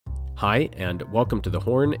Hi, and welcome to The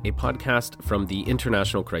Horn, a podcast from the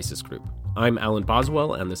International Crisis Group. I'm Alan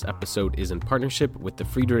Boswell, and this episode is in partnership with the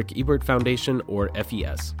Friedrich Ebert Foundation, or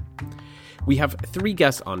FES. We have three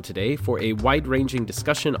guests on today for a wide-ranging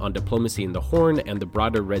discussion on diplomacy in the Horn and the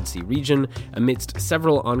broader Red Sea region amidst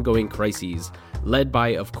several ongoing crises, led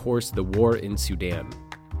by, of course, the war in Sudan.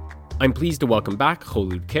 I'm pleased to welcome back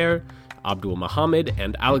Kholoud Kher, Abdul Mohammed,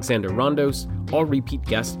 and Alexander Rondos, all repeat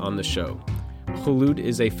guests on the show. Kholoud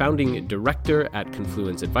is a founding director at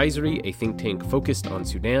Confluence Advisory, a think tank focused on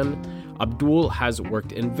Sudan. Abdul has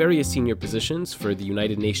worked in various senior positions for the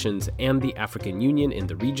United Nations and the African Union in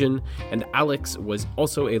the region, and Alex was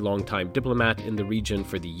also a longtime diplomat in the region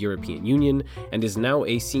for the European Union and is now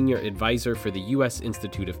a senior advisor for the U.S.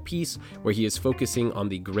 Institute of Peace, where he is focusing on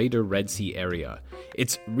the greater Red Sea area.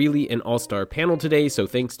 It's really an all-star panel today, so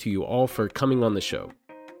thanks to you all for coming on the show.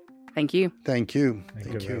 Thank you. Thank you.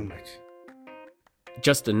 Thank you very much.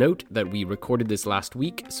 Just a note that we recorded this last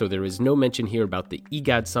week, so there is no mention here about the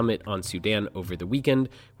IGAD summit on Sudan over the weekend,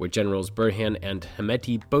 where Generals Burhan and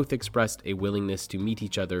Hemeti both expressed a willingness to meet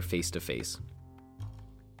each other face to face.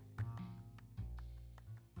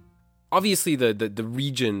 Obviously, the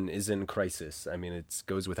region is in crisis. I mean, it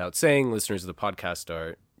goes without saying. Listeners of the podcast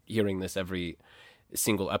are hearing this every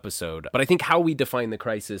single episode. But I think how we define the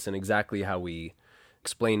crisis and exactly how we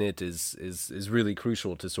explain it is really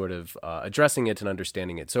crucial to sort of addressing it and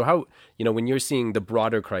understanding it. So how, when you're seeing the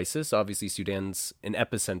broader crisis, obviously Sudan's an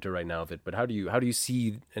epicenter right now of it, but how do you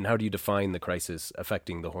see and how do you define the crisis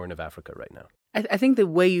affecting the Horn of Africa right now? I think the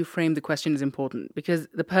way you frame the question is important because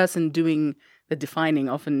the person doing the defining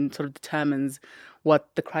often sort of determines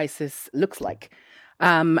what the crisis looks like.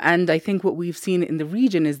 And I think what we've seen in the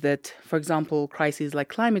region is that, for example, crises like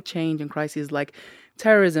climate change and crises like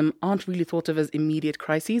terrorism aren't really thought of as immediate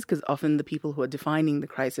crises because often the people who are defining the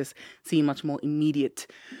crisis see much more immediate,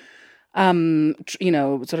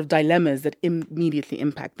 sort of dilemmas that immediately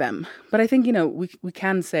impact them. But I think, we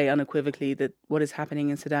can say unequivocally that what is happening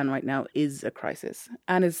in Sudan right now is a crisis.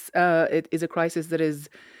 And it is a crisis that has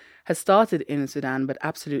started in Sudan, but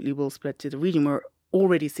absolutely will spread to the region. We're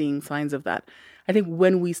already seeing signs of that. I think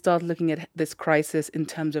when we start looking at this crisis in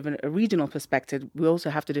terms of a regional perspective, we also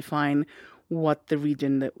have to define what the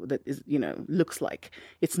region that is, looks like.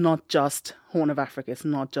 It's not just Horn of Africa. It's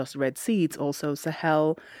not just Red Sea. It's also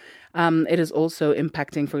Sahel. It is also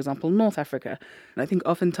impacting, for example, North Africa. And I think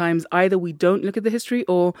oftentimes either we don't look at the history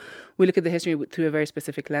or we look at the history through a very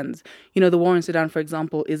specific lens. The war in Sudan, for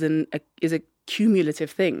example, is a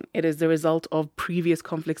cumulative thing. It is the result of previous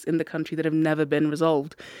conflicts in the country that have never been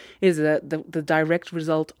resolved. It is the direct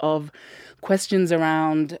result of questions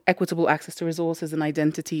around equitable access to resources and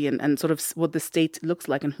identity and sort of what the state looks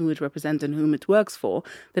like and who it represents and whom it works for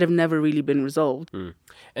that have never really been resolved.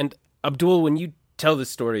 And Abdul, when you tell the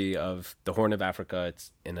story of the Horn of Africa,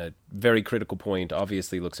 it's in a very critical point,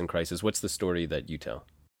 obviously looks in crisis. What's the story that you tell?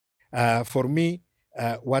 For me,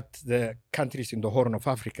 what the countries in the Horn of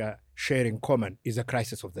Africa share in common is a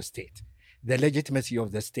crisis of the state. The legitimacy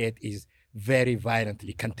of the state is very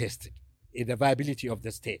violently contested. The viability of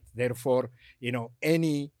the state. Therefore,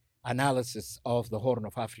 any analysis of the Horn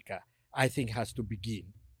of Africa, I think, has to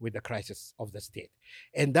begin with the crisis of the state.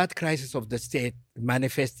 And that crisis of the state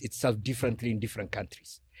manifests itself differently in different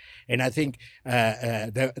countries. And I think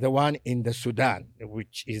the one in the Sudan,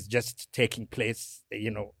 which is just taking place,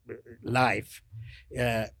 live,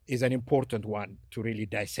 is an important one to really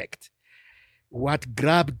dissect. What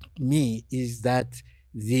grabbed me is that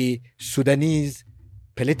the Sudanese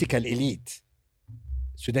political elite,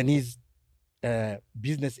 Sudanese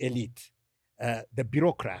business elite, the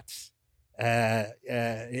bureaucrats, the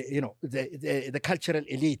cultural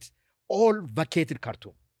elite, all vacated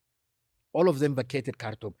Khartoum. All of them vacated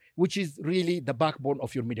Khartoum, which is really the backbone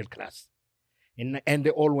of your middle class. And they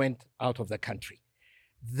all went out of the country.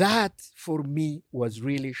 That, for me, was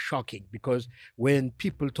really shocking because when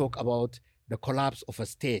people talk about the collapse of a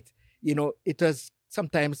state, it was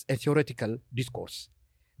sometimes a theoretical discourse.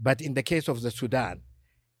 But in the case of the Sudan,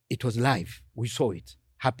 it was live. We saw it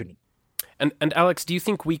happening. And Alex, do you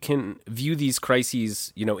think we can view these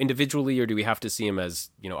crises, individually, or do we have to see them as,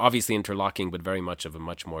 obviously interlocking, but very much of a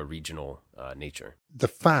much more regional nature? The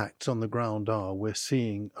facts on the ground are we're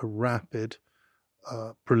seeing a rapid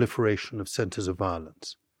proliferation of centers of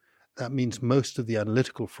violence. That means most of the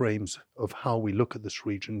analytical frames of how we look at this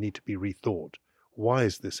region need to be rethought. Why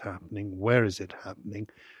is this happening? Where is it happening?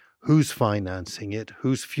 Who's financing it?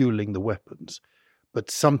 Who's fueling the weapons? But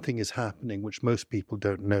something is happening which most people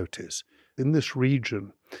don't notice. In this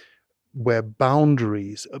region, where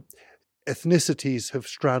boundaries, ethnicities have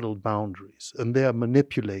straddled boundaries, and they are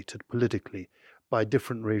manipulated politically by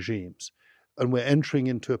different regimes. And we're entering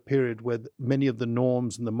into a period where many of the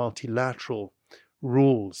norms and the multilateral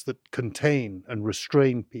rules that contain and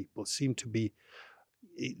restrain people seem to be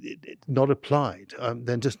not applied.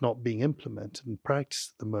 They're just not being implemented in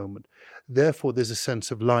practice at the moment. Therefore, there's a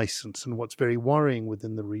sense of license. And what's very worrying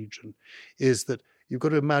within the region is that you've got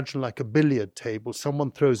to imagine like a billiard table.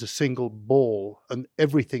 Someone throws a single ball and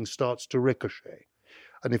everything starts to ricochet.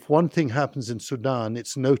 And if one thing happens in Sudan,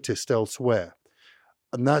 it's noticed elsewhere.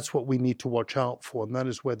 And that's what we need to watch out for. And that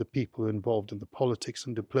is where the people involved in the politics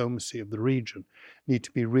and diplomacy of the region need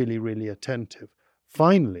to be really, really attentive.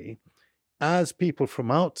 Finally, as people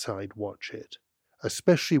from outside watch it,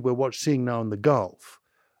 especially we're seeing now in the Gulf,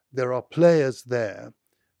 there are players there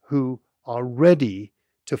who are ready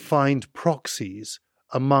to find proxies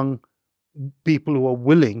among people who are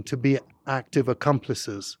willing to be active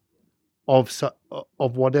accomplices of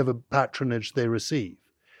whatever patronage they receive.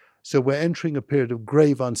 So we're entering a period of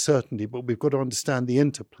grave uncertainty, but we've got to understand the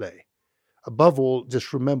interplay. Above all,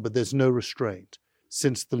 just remember there's no restraint.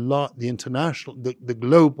 Since the international, the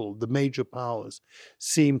global, the major powers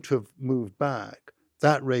seem to have moved back,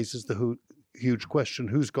 that raises the huge question,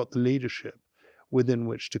 who's got the leadership within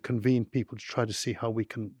which to convene people to try to see how we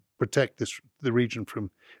can protect the region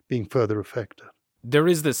from being further affected? There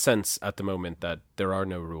is this sense at the moment that there are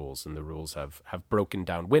no rules and the rules have broken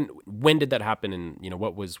down. When did that happen? And,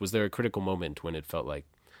 what was there a critical moment when it felt like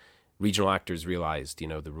regional actors realized,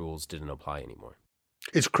 the rules didn't apply anymore?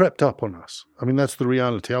 It's crept up on us. I mean, that's the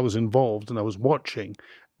reality. I was involved and I was watching,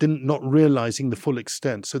 not realizing the full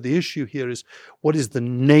extent. So the issue here is, what is the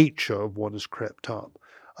nature of what has crept up?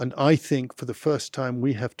 And I think for the first time,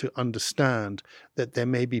 we have to understand that there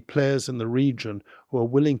may be players in the region who are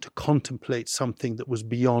willing to contemplate something that was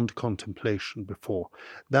beyond contemplation before.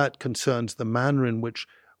 That concerns the manner in which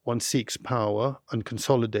one seeks power and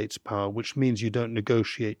consolidates power, which means you don't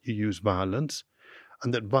negotiate, you use violence,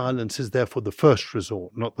 and that violence is therefore the first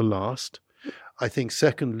resort, not the last. I think,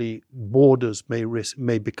 secondly, borders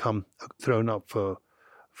may become thrown up for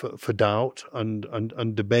doubt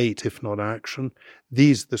and debate, if not action.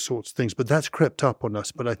 These are the sorts of things, but that's crept up on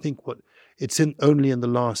us. But I think only in the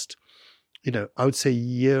last, I would say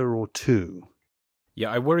year or two. Yeah,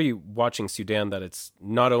 I worry watching Sudan that it's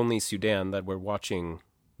not only Sudan, that we're watching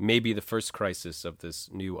maybe the first crisis of this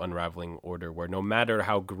new unraveling order, where no matter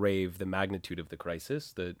how grave the magnitude of the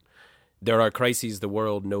crisis, that there are crises the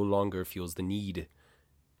world no longer feels the need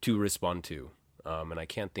to respond to. And I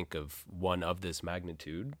can't think of one of this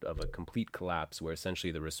magnitude, of a complete collapse where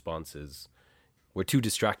essentially the response is we're too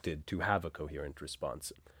distracted to have a coherent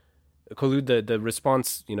response. Khulud, the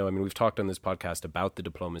response, we've talked on this podcast about the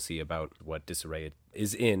diplomacy, about what disarray it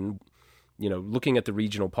is in, looking at the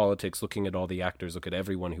regional politics, looking at all the actors, look at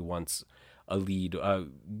everyone who wants a lead.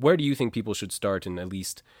 Where do you think people should start in at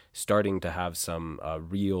least starting to have some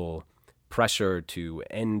real pressure to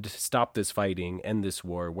stop this fighting, end this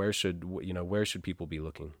war? Where should people be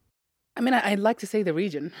looking? I mean, I'd like to say the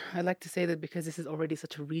region. I'd like to say that because this is already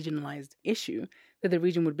such a regionalized issue, that the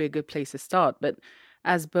region would be a good place to start. But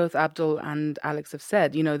as both Abdul and Alex have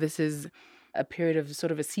said, this is a period of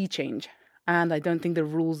sort of a sea change. And I don't think the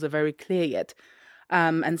rules are very clear yet.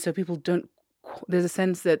 And so people there's a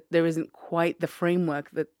sense that there isn't quite the framework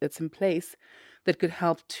that's in place that could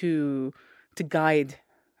help to guide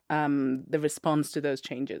the response to those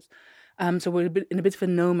changes. So we're in a bit of a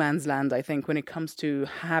no man's land, I think, when it comes to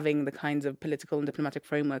having the kinds of political and diplomatic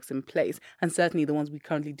frameworks in place. And certainly the ones we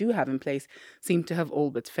currently do have in place seem to have all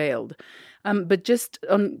but failed. But just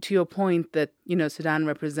to your point that, Sudan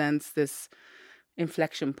represents this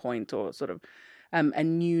inflection point or sort of a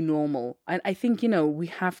new normal. And I think, we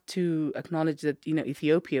have to acknowledge that,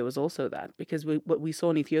 Ethiopia was also that, because what we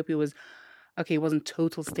saw in Ethiopia was, it wasn't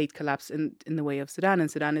total state collapse in the way of Sudan.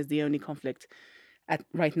 And Sudan is the only conflict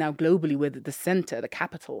right now globally where the center, the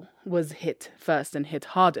capital, was hit first and hit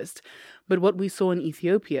hardest. But what we saw in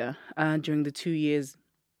Ethiopia during the 2 years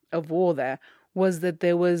of war there was that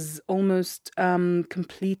there was almost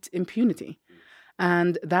complete impunity.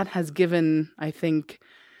 And that has given, I think,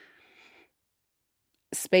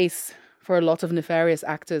 space for a lot of nefarious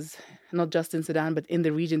actors, not just in Sudan, but in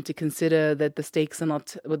the region, to consider that the stakes are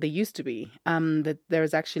not what they used to be, that there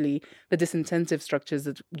is actually the disincentive structures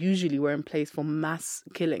that usually were in place for mass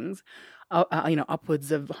killings,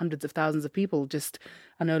 upwards of hundreds of thousands of people just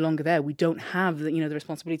are no longer there. We don't have the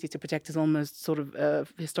responsibility to protect is almost sort of a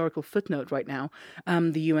historical footnote right now.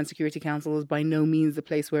 The UN Security Council is by no means the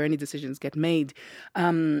place where any decisions get made.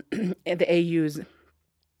 The AU is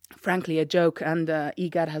frankly a joke, and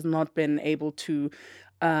IGAD has not been able to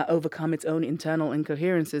overcome its own internal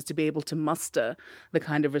incoherences to be able to muster the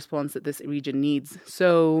kind of response that this region needs.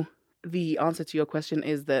 So the answer to your question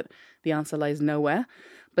is that the answer lies nowhere,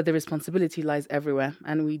 but the responsibility lies everywhere.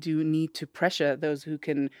 And we do need to pressure those who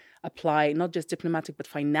can apply not just diplomatic but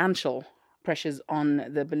financial pressures on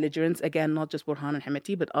the belligerents. Again, not just Burhan and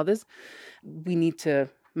Hemeti, but others. We need to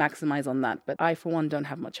maximize on that. But I, for one, don't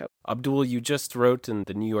have much hope. Abdul, you just wrote in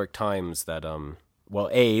the New York Times that,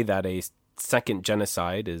 that a second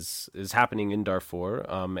genocide is happening in Darfur,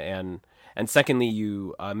 and secondly,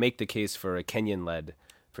 you make the case for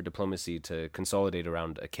diplomacy to consolidate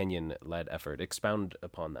around a Kenyan-led effort. Expound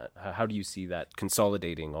upon that. How do you see that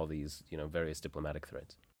consolidating all these, various diplomatic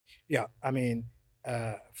threads? Yeah, I mean,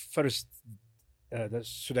 first, the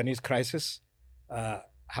Sudanese crisis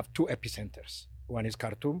have two epicenters. One is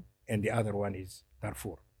Khartoum, and the other one is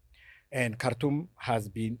Darfur. And Khartoum has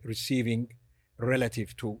been receiving,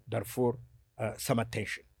 relative to Darfur, some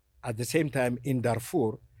attention. At the same time, in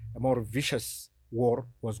Darfur, a more vicious war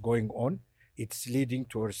was going on. It's leading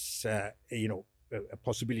towards, a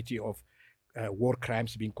possibility of war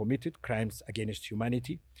crimes being committed, crimes against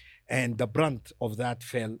humanity. And the brunt of that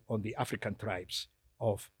fell on the African tribes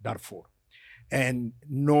of Darfur. And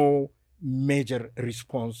no major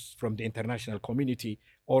response from the international community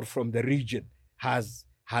or from the region has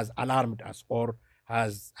alarmed us or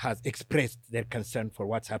has expressed their concern for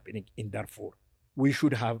what's happening in Darfur. We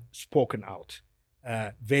should have spoken out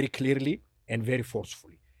very clearly and very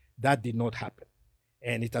forcefully. That did not happen.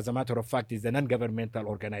 And it, as a matter of fact, is a non-governmental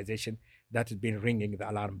organization that has been ringing the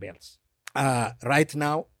alarm bells. Right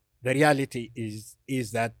now, the reality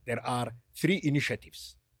is that there are 3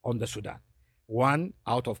 initiatives on the Sudan. One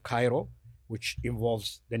out of Cairo, which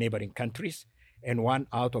involves the neighboring countries, and one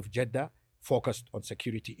out of Jeddah, focused on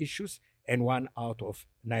security issues, and one out of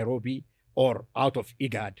Nairobi or out of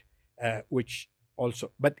IGAD, which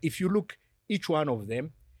also. But if you look each one of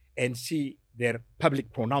them and see their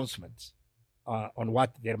public pronouncements on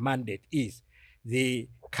what their mandate is, the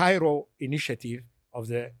Cairo initiative of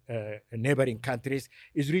the neighboring countries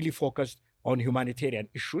is really focused on humanitarian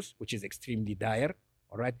issues, which is extremely dire.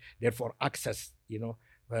 All right. Therefore, access,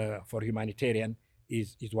 for humanitarian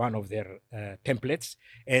is one of their templates,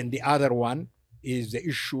 and the other one is the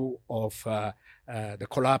issue of the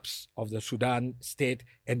collapse of the Sudan state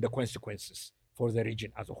and the consequences for the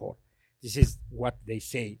region as a whole. This is what they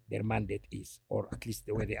say their mandate is, or at least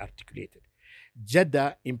the way they articulate it.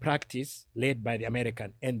 Jeddah, in practice, led by the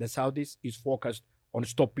American and the Saudis, is focused on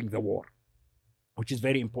stopping the war, which is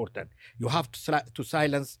very important. You have to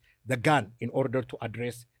silence the gun in order to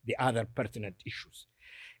address the other pertinent issues.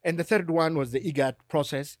 And the third one was the IGAD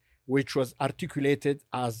process, which was articulated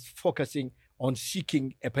as focusing on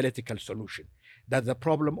seeking a political solution, that the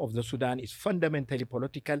problem of the Sudan is fundamentally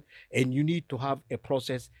political, and you need to have a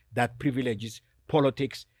process that privileges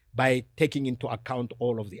politics by taking into account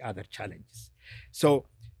all of the other challenges. So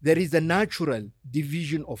there is a natural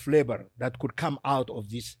division of labor that could come out of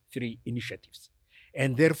these 3 initiatives.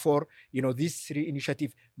 And therefore, these 3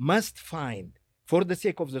 initiatives must find, for the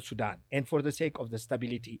sake of the Sudan and for the sake of the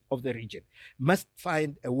stability of the region, must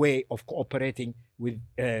find a way of cooperating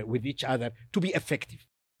with each other to be effective.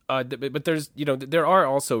 But there's, there are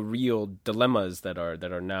also real dilemmas that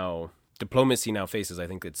are now diplomacy now faces. I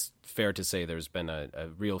think it's fair to say there's been a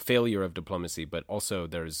real failure of diplomacy, but also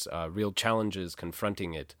there's real challenges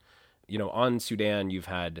confronting it. On Sudan, you've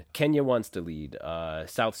had Kenya wants to lead,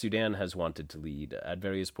 South Sudan has wanted to lead, at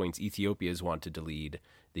various points Ethiopia has wanted to lead,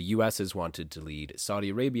 the US has wanted to lead, Saudi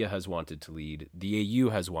Arabia has wanted to lead, the AU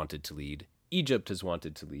has wanted to lead, Egypt has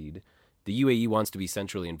wanted to lead, the UAE wants to be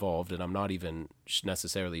centrally involved, and I'm not even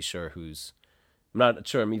necessarily sure I'm not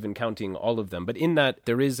sure I'm even counting all of them, but in that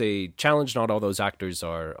there is a challenge. Not all those actors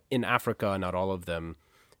are in Africa, not all of them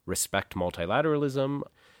respect multilateralism.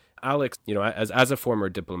 Alex, as a former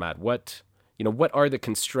diplomat, what are the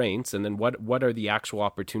constraints, and then what are the actual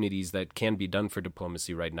opportunities that can be done for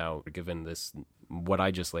diplomacy right now, given this, what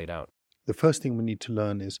I just laid out? The first thing we need to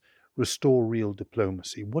learn is restore real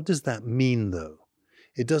diplomacy. What does that mean, though?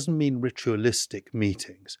 It doesn't mean ritualistic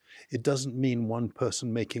meetings. It doesn't mean one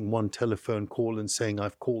person making one telephone call and saying,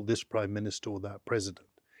 I've called this prime minister or that president.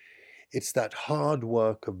 It's that hard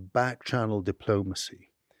work of back-channel diplomacy.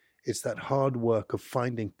 It's that hard work of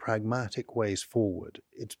finding pragmatic ways forward.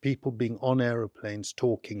 It's people being on aeroplanes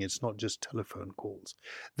talking. It's not just telephone calls.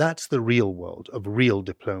 That's the real world of real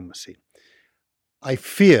diplomacy. I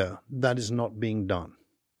fear that is not being done.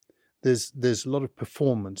 There's a lot of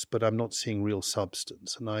performance, but I'm not seeing real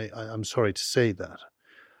substance. And I'm sorry to say that.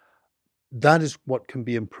 That is what can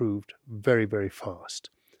be improved very, very fast,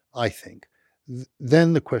 I think.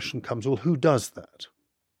 Then the question comes, well, who does that?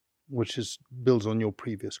 which builds on your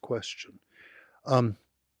previous question.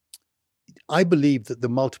 I believe that the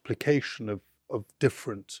multiplication of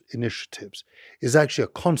different initiatives is actually a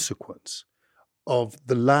consequence of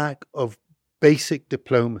the lack of basic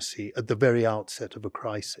diplomacy at the very outset of a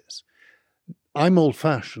crisis. I'm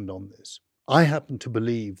old-fashioned on this. I happen to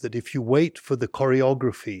believe that if you wait for the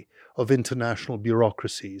choreography of international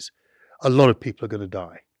bureaucracies, a lot of people are going to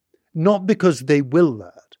die. Not because they will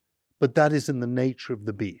that, but that is in the nature of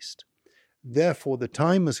the beast. Therefore, the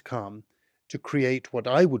time has come to create what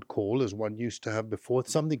I would call, as one used to have before,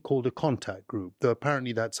 something called a contact group, though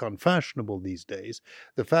apparently that's unfashionable these days.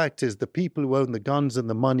 The fact is the people who own the guns and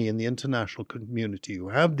the money in the international community, who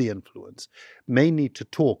have the influence, may need to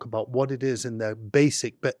talk about what it is in their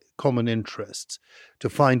basic common interests to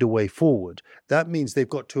find a way forward. That means they've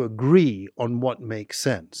got to agree on what makes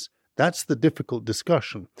sense. That's the difficult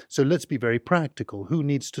discussion. So let's be very practical. Who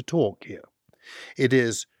needs to talk here? It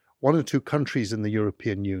is one or two countries in the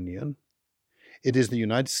European Union. It is the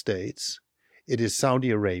United States, it is Saudi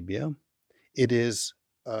Arabia, it is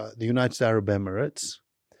the United Arab Emirates,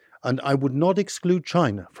 and I would not exclude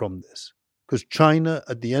China from this, because China,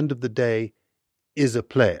 at the end of the day, is a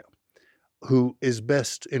player who is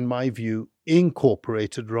best, in my view,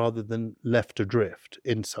 incorporated rather than left adrift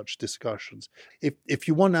in such discussions. If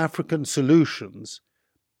you want African solutions,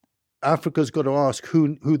 Africa's got to ask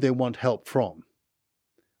who they want help from,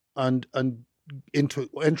 and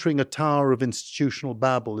entering a tower of institutional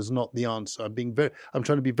babble is not the answer. I'm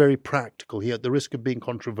trying to be very practical here at the risk of being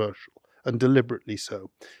controversial, and deliberately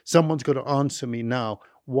so. Someone's got to answer me now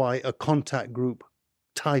why a contact group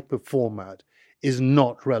type of format is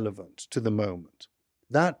not relevant to the moment.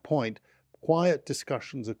 At that point, quiet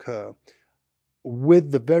discussions occur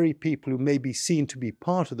with the very people who may be seen to be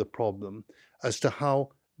part of the problem as to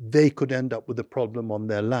how they could end up with a problem on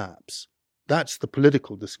their laps. That's the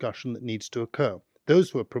political discussion that needs to occur. Those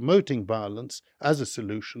who are promoting violence as a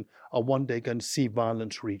solution are one day going to see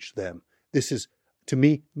violence reach them. This is, to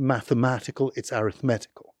me, mathematical, it's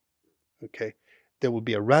arithmetical. Okay? There will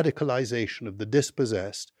be a radicalization of the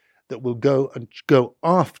dispossessed that will go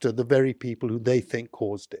after the very people who they think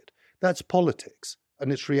caused it. That's politics,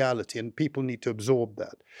 and it's reality, and people need to absorb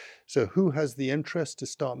that. So who has the interest to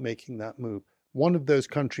start making that move? One of those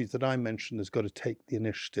countries that I mentioned has got to take the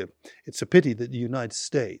initiative. It's a pity that the United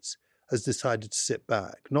States has decided to sit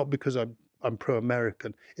back, not because I'm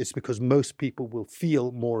pro-American, it's because most people will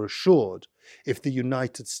feel more assured if the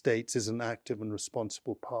United States is an active and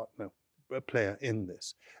responsible player in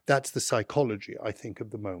this. That's the psychology, I think,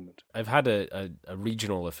 of the moment. I've had a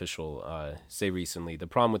regional official say recently, the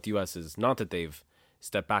problem with the U.S. is not that they've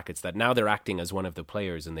stepped back, it's that now they're acting as one of the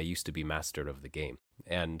players and they used to be master of the game.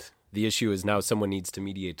 And the issue is now someone needs to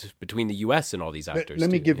mediate between the U.S. and all these actors. Let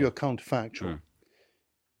me give you a counterfactual.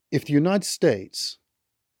 If the United States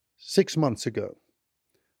 6 months ago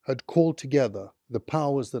had called together the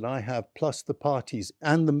powers that I have, plus the parties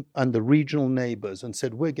and the regional neighbors, and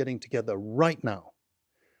said, we're getting together right now,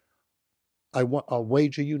 I'll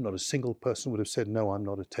wager you not a single person would have said, no, I'm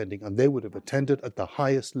not attending. And they would have attended at the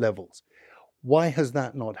highest levels. Why has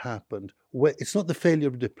that not happened? It's not the failure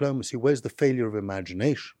of diplomacy. Where's the failure of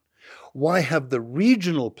imagination? Why have the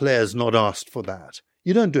regional players not asked for that?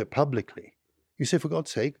 You don't do it publicly. You say, for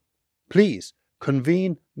God's sake, please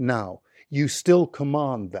convene now. You still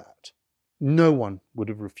command that. No one would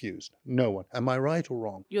have refused. No one. Am I right or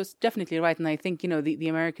wrong? You're definitely right. And I think, the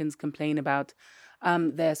Americans complain about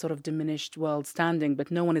their sort of diminished world standing,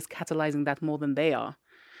 but no one is catalyzing that more than they are.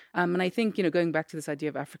 And I think, going back to this idea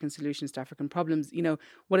of African solutions to African problems,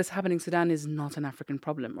 what is happening in Sudan is not an African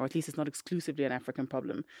problem, or at least it's not exclusively an African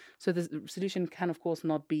problem. So the solution can, of course,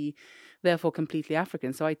 not be, therefore, completely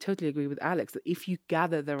African. So I totally agree with Alex that if you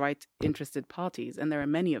gather the right interested parties, and there are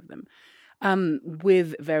many of them,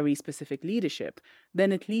 with very specific leadership,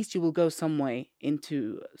 then at least you will go some way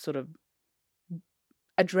into sort of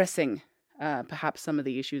addressing perhaps some of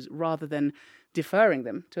the issues rather than deferring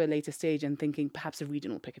them to a later stage and thinking perhaps a region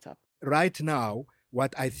will pick it up. Right now,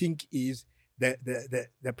 what I think is the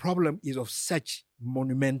problem is of such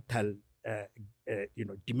monumental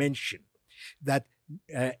dimension that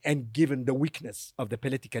and given the weakness of the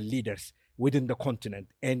political leaders within the continent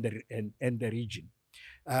and the region,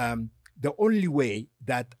 the only way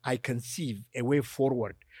that I conceive a way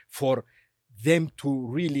forward for them to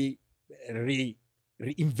really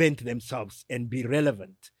reinvent themselves and be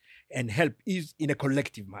relevant and help is in a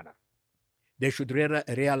collective manner. They should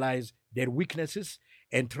realize their weaknesses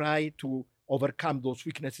and try to overcome those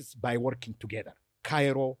weaknesses by working together.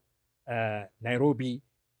 Cairo, Nairobi,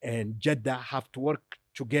 and Jeddah have to work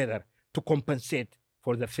together to compensate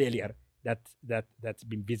for the failure that's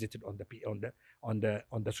been visited on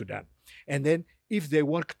the Sudan. And then if they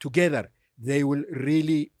work together, they will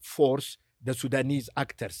really force the Sudanese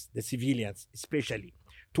actors, the civilians especially,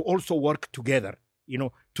 to also work together,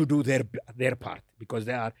 to do their part, because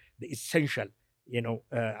they are the essential,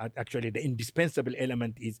 actually the indispensable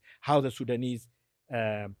element is how the Sudanese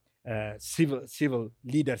civil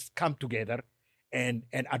leaders come together and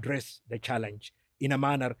address the challenge in a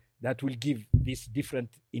manner that will give this different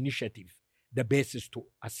initiative the basis to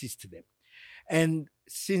assist them. And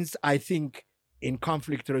since I think in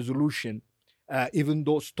conflict resolution, even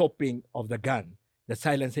though stopping of the gun, the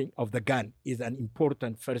silencing of the gun is an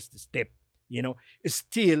important first step,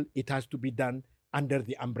 still it has to be done under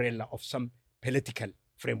the umbrella of some political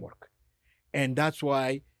framework. And that's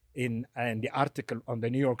why in the article on the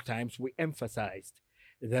New York Times, we emphasized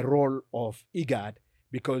the role of IGAD,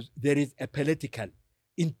 because there is a political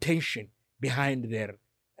intention behind their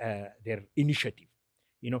initiative.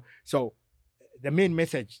 So the main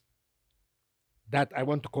message that I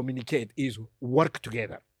want to communicate is work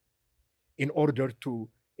together in order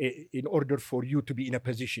for you to be in a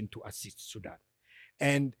position to assist Sudan.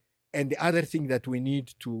 And the other thing that we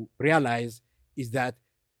need to realize is that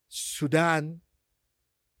Sudan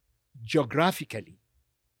geographically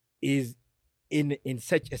is in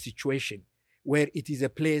such a situation where it is a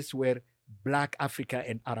place where Black Africa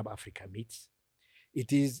and Arab Africa meets.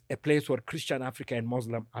 It is a place where Christian Africa and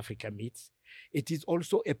Muslim Africa meets. It is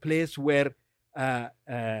also a place where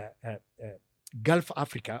Gulf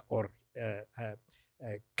Africa or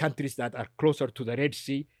countries that are closer to the Red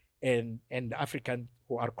Sea and the Africans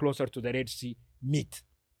who are closer to the Red Sea meet.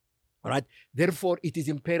 All right. Therefore, it is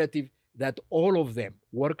imperative that all of them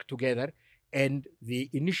work together, and the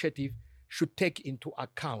initiative should take into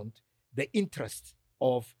account the interests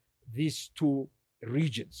of these two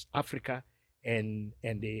regions, Africa and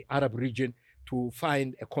the Arab region, to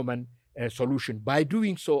find a common solution. By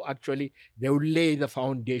doing so, actually, they will lay the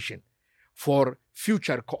foundation for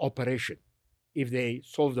future cooperation if they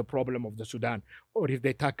solve the problem of the Sudan, or if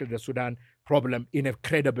they tackle the Sudan problem in a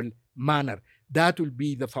credible manner. That will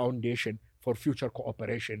be the foundation for future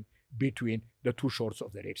cooperation between the two shores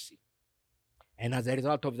of the Red Sea. And as a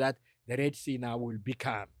result of that, the Red Sea now will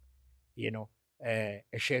become, a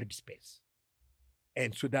shared space.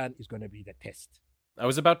 And Sudan is going to be the test. I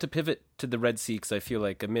was about to pivot to the Red Sea because I feel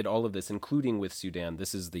like amid all of this, including with Sudan,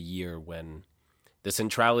 this is the year when the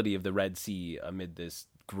centrality of the Red Sea amid this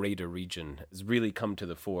greater region has really come to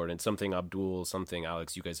the fore. And something Abdul, something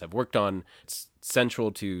Alex, you guys have worked on. It's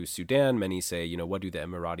central to Sudan. Many say, what do the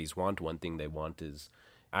Emiratis want? One thing they want is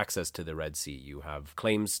access to the Red Sea. You have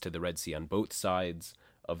claims to the Red Sea on both sides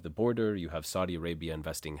of the border. You have Saudi Arabia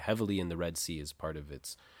investing heavily in the Red Sea as part of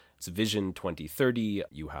its Vision 2030.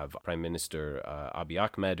 You have Prime Minister Abiy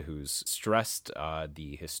Ahmed, who's stressed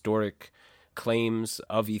the historic claims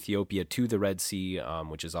of Ethiopia to the Red Sea,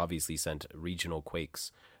 which has obviously sent regional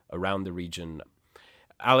quakes around the region.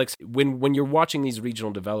 Alex, when you're watching these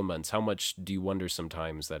regional developments, how much do you wonder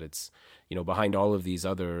sometimes that it's, behind all of these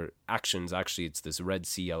other actions, actually it's this Red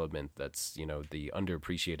Sea element that's, the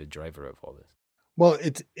underappreciated driver of all this? Well,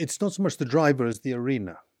 it's not so much the driver as the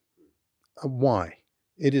arena. Why?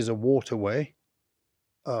 It is a waterway,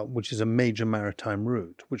 which is a major maritime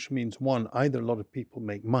route, which means, one, either a lot of people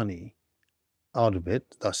make money out of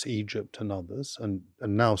it, thus Egypt and others, and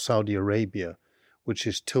now Saudi Arabia, which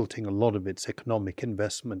is tilting a lot of its economic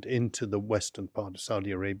investment into the western part of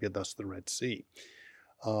Saudi Arabia, thus the Red Sea.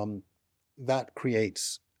 That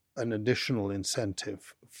creates an additional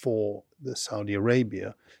incentive for the Saudi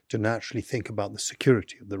Arabia to naturally think about the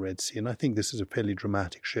security of the Red Sea. And I think this is a fairly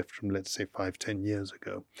dramatic shift from, let's say, 5-10 years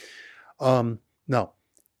ago. Now,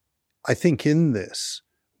 I think in this,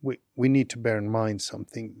 we need to bear in mind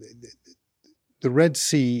something. The Red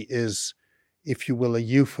Sea is, if you will, a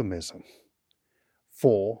euphemism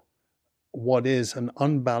for what is an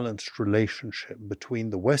unbalanced relationship between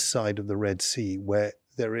the west side of the Red Sea, where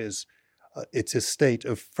there is it's a state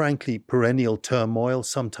of, frankly, perennial turmoil,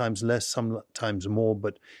 sometimes less, sometimes more,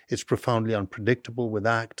 but it's profoundly unpredictable, with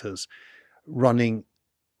actors running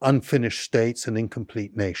unfinished states and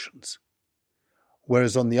incomplete nations.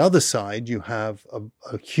 Whereas on the other side, you have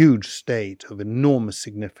a huge state of enormous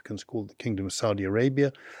significance called the Kingdom of Saudi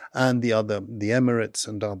Arabia, and the Emirates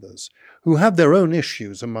and others, who have their own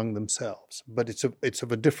issues among themselves, but it's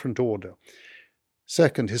of a different order.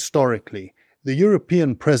 Second, historically, the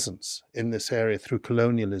European presence in this area through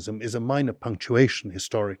colonialism is a minor punctuation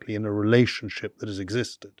historically in a relationship that has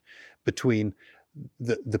existed between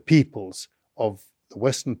the peoples of the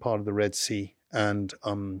western part of the Red Sea and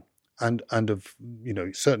and of,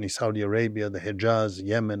 certainly Saudi Arabia, the Hejaz,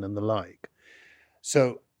 Yemen, and the like.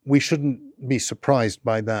 So we shouldn't be surprised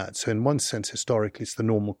by that. So in one sense, historically, it's the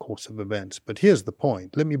normal course of events. But here's the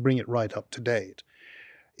point. Let me bring it right up to date.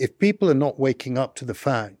 If people are not waking up to the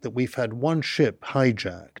fact that we've had one ship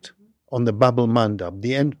hijacked on the Bab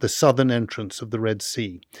el-Mandab, the southern entrance of the Red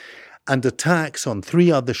Sea, and attacks on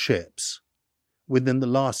 3 other ships within the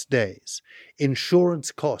last days,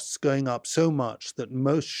 insurance costs going up so much that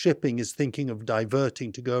most shipping is thinking of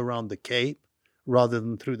diverting to go around the Cape rather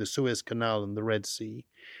than through the Suez Canal and the Red Sea,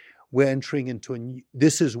 we're entering into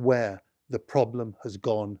this is where the problem has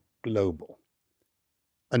gone global.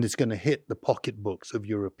 And it's going to hit the pocketbooks of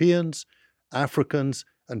Europeans, Africans,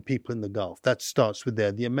 and people in the Gulf. That starts with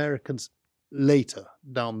there. The Americans later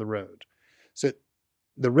down the road. So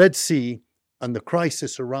the Red Sea and the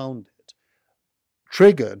crisis around it,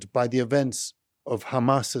 triggered by the events of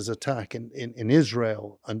Hamas's attack in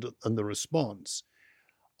Israel and the response,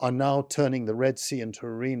 are now turning the Red Sea into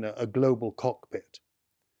a global cockpit.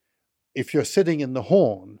 If you're sitting in the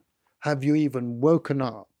Horn, have you even woken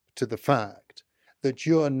up to the fact that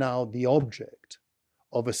you are now the object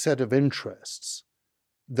of a set of interests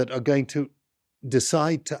that are going to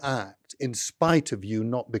decide to act in spite of you,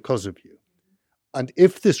 not because of you? And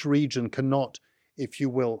if this region cannot, if you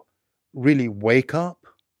will, really wake up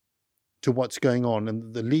to what's going on,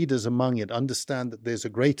 and the leaders among it understand that there's a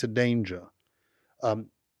greater danger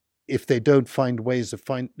if they don't find ways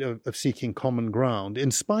of seeking common ground,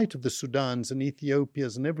 in spite of the Sudans and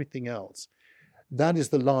Ethiopias and everything else, that is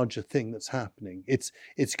the larger thing that's happening.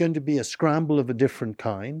 It's going to be a scramble of a different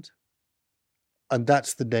kind, and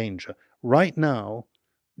that's the danger. Right now,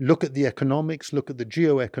 look at the economics, look at the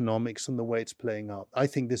geoeconomics and the way it's playing out. I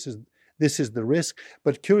think this is the risk,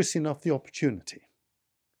 but curiously enough, the opportunity.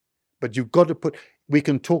 But you've got to we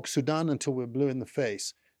can talk Sudan until we're blue in the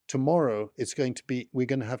face. Tomorrow, we're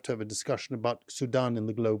going to have a discussion about Sudan in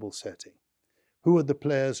the global setting. Who are the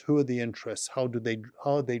players? Who are the interests? How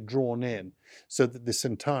are they drawn in? So that this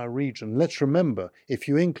entire region, let's remember, if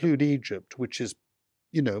you include Egypt, which is,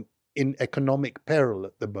 in economic peril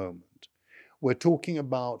at the moment, we're talking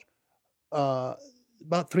about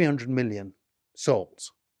 300 million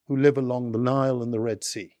souls who live along the Nile and the Red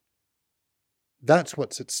Sea. That's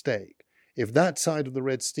what's at stake. If that side of the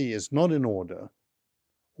Red Sea is not in order,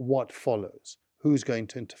 what follows? Who's going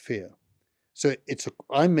to interfere? So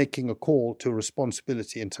I'm making a call to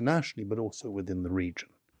responsibility internationally, but also within the region.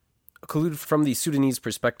 Khulud, from the Sudanese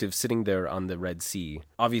perspective, sitting there on the Red Sea,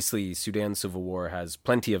 obviously Sudan's civil war has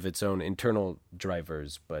plenty of its own internal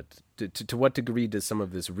drivers, but to what degree does some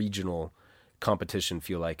of this regional competition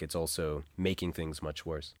feel like it's also making things much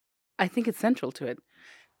worse? I think it's central to it.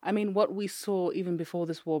 I mean, what we saw even before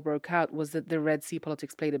this war broke out was that the Red Sea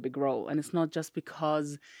politics played a big role. And it's not just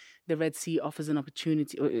because the Red Sea offers an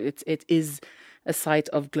opportunity, it is a site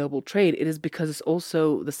of global trade. It is because it's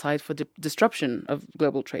also the site for disruption of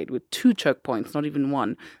global trade with 2 choke points, not even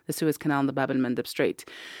one, the Suez Canal and the Bab el-Mandeb Strait.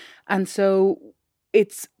 And so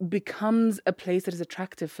it becomes a place that is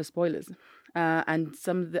attractive for spoilers. And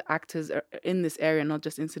some of the actors in this area, not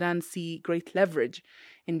just in Sudan, see great leverage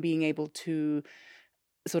in being able to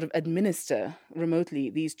sort of administer remotely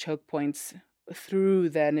these choke points through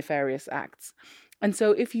their nefarious acts. And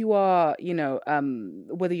so if you are,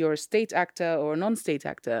 whether you're a state actor or a non-state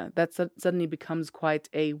actor, that suddenly becomes quite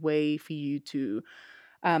a way for you to,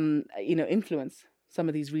 influence some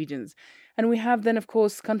of these regions. And we have then, of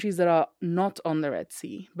course, countries that are not on the Red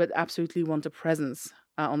Sea, but absolutely want a presence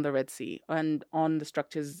on the Red Sea and on the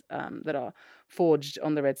structures that are forged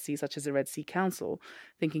on the Red Sea, such as the Red Sea Council,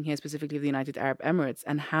 thinking here specifically of the United Arab Emirates,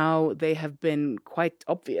 and how they have been quite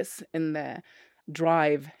obvious in their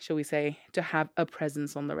drive, shall we say, to have a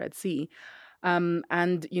presence on the Red Sea. And,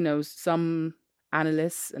 some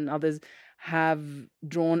analysts and others have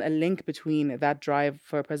drawn a link between that drive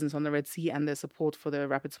for a presence on the Red Sea and their support for the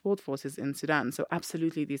rapid support forces in Sudan. So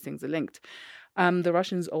absolutely these things are linked. The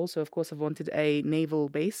Russians also, of course, have wanted a naval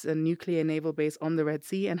base, a nuclear naval base on the Red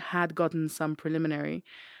Sea, and had gotten some preliminary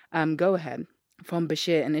go-ahead from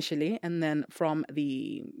Bashir initially, and then from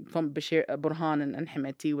Bashir, Burhan and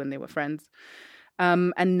Hemeti when they were friends.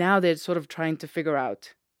 And now they're sort of trying to figure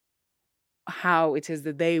out how it is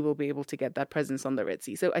that they will be able to get that presence on the Red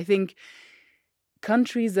Sea. So I think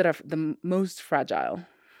countries that are the most fragile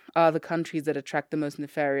are the countries that attract the most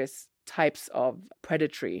nefarious types of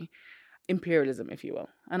predatory imperialism, if you will.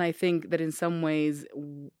 And I think that in some ways,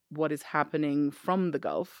 what is happening from the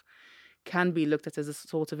Gulf can be looked at as a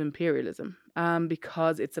sort of imperialism,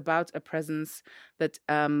 because it's about a presence that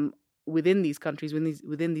within these countries,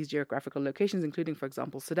 within these geographical locations, including, for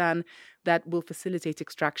example, Sudan, that will facilitate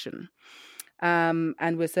extraction.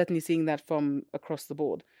 And we're certainly seeing that from across the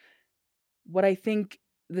board. What I think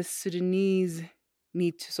the Sudanese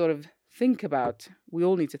need to sort of think about, we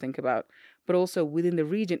all need to think about, but also within the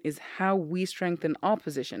region, is how we strengthen our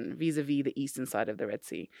position vis-a-vis the eastern side of the Red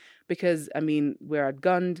Sea. Because, I mean, we're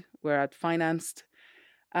outgunned, we're outfinanced.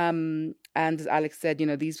 And as Alex said,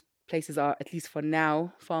 these places are, at least for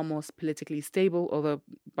now, far more politically stable, although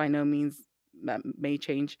by no means may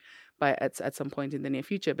change at some point in the near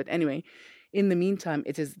future. But anyway, in the meantime,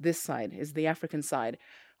 it is this side, is the African side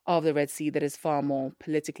of the Red Sea that is far more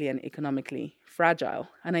politically and economically fragile.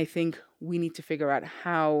 And I think we need to figure out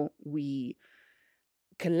how we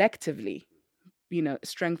collectively,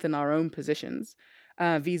 strengthen our own positions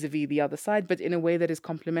vis-a-vis the other side, but in a way that is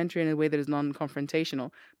complementary, in a way that is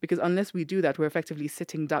non-confrontational. Because unless we do that, we're effectively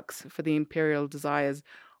sitting ducks for the imperial desires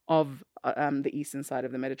of the eastern side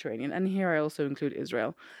of the Mediterranean. And here I also include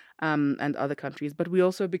Israel and other countries. But we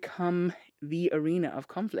also become the arena of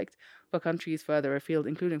conflict for countries further afield,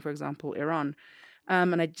 including, for example, Iran.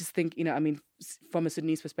 And I just think, from a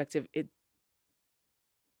Sudanese perspective, it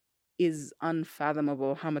is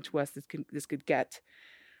unfathomable how much worse this could get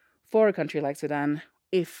for a country like Sudan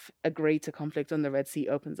if a greater conflict on the Red Sea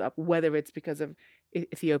opens up, whether it's because of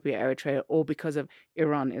Ethiopia, Eritrea, or because of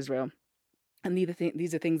Iran, Israel. And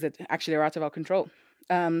these are things that actually are out of our control.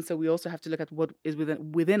 So we also have to look at what is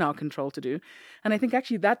within our control to do. And I think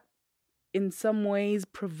actually that in some ways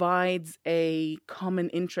provides a common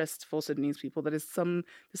interest for Sudanese people that is to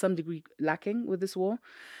some degree lacking with this war.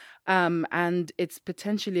 And it's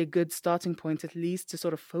potentially a good starting point, at least, to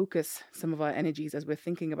sort of focus some of our energies as we're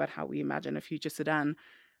thinking about how we imagine a future Sudan,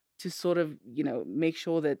 to sort of, make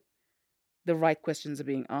sure that the right questions are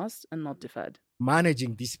being asked and not deferred.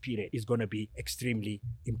 Managing this period is going to be extremely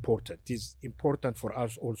important. It is important for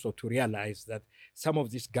us also to realize that some of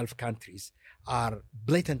these Gulf countries are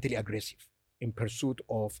blatantly aggressive in pursuit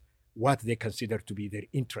of what they consider to be their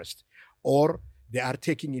interest, or they are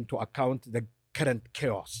taking into account the current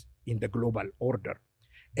chaos in the global order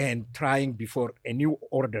and trying, before a new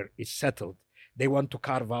order is settled, they want to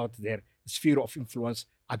carve out their sphere of influence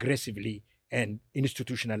aggressively and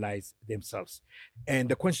institutionalize themselves. And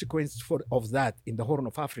the consequence of that in the Horn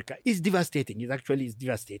of Africa is devastating. It actually is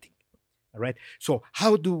devastating. All right. So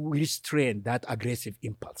how do we restrain that aggressive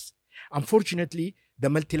impulse? Unfortunately, the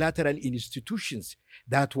multilateral institutions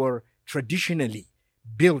that were traditionally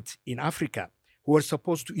built in Africa, who are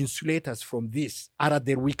supposed to insulate us from this, are at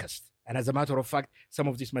their weakest. And as a matter of fact, some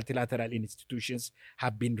of these multilateral institutions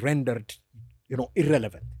have been rendered,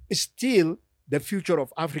 irrelevant. Still, the future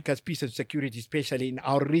of Africa's peace and security, especially in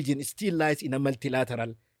our region, still lies in a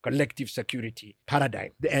multilateral collective security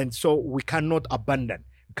paradigm. And so we cannot abandon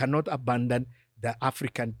the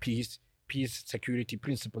African peace, security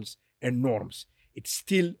principles and norms. It's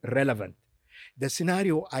still relevant. The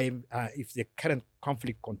scenario, if the current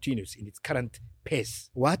conflict continues in its current pace,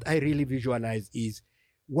 what I really visualize is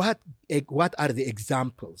what are the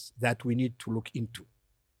examples that we need to look into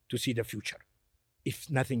to see the future if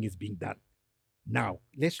nothing is being done. Now,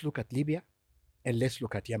 let's look at Libya and let's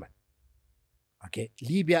look at Yemen. Okay,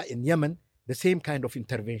 Libya and Yemen, the same kind of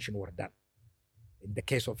intervention were done. In the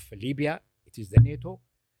case of Libya, it is the NATO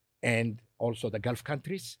and also the Gulf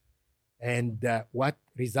countries. And what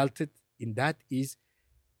resulted in that is,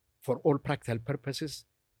 for all practical purposes,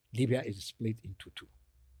 Libya is split into two.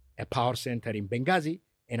 A power center in Benghazi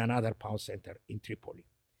and another power center in Tripoli.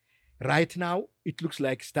 Right now, it looks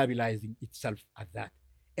like stabilizing itself at that.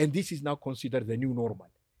 And this is now considered the new normal.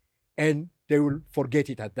 And they will forget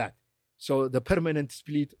it at that. So the permanent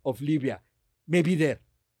split of Libya may be there,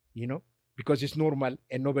 because it's normal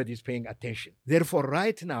and nobody is paying attention. Therefore,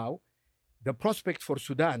 right now, the prospect for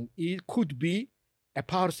Sudan, it could be a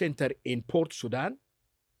power center in Port Sudan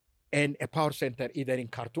and a power center either in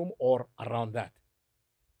Khartoum or around that.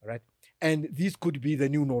 Right? And this could be the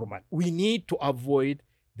new normal. We need to avoid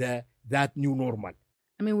that new normal.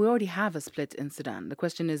 I mean, we already have a split in Sudan. The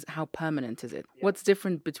question is, how permanent is it? Yeah. What's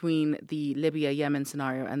different between the Libya-Yemen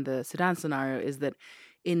scenario and the Sudan scenario is that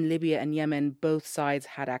in Libya and Yemen, both sides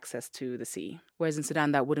had access to the sea. Whereas in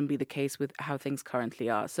Sudan, that wouldn't be the case with how things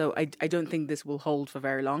currently are. So I don't think this will hold for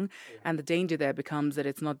very long. Yeah. And the danger there becomes that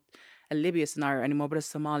it's not a Libya scenario anymore, but a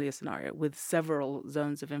Somalia scenario with several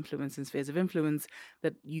zones of influence and spheres of influence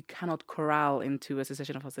that you cannot corral into a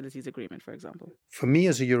cessation of hostilities agreement, for example. For me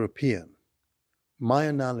as a European, my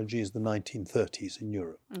analogy is the 1930s in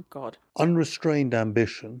Europe. Oh, God. Unrestrained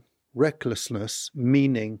ambition, recklessness,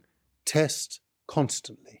 meaning test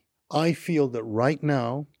constantly. I feel that right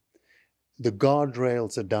now, the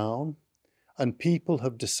guardrails are down, and people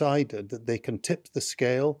have decided that they can tip the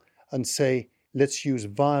scale and say, let's use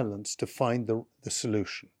violence to find the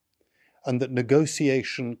solution. And that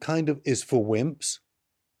negotiation kind of is for wimps.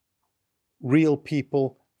 Real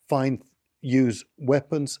people use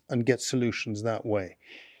weapons and get solutions that way.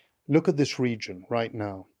 Look at this region right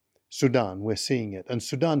now. Sudan, we're seeing it. And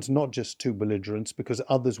Sudan's not just two belligerents, because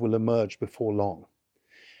others will emerge before long.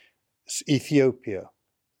 Ethiopia,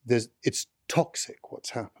 it's toxic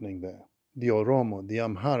what's happening there. The Oromo, the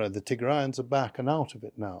Amhara, the Tigrayans are back and out of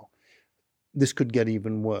it now. This could get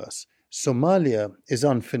even worse. Somalia is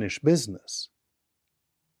unfinished business.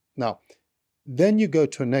 Now, then you go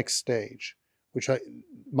to a next stage, this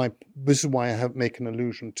is why I make an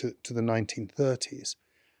allusion to the 1930s.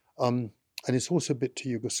 And it's also a bit to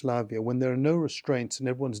Yugoslavia, when there are no restraints and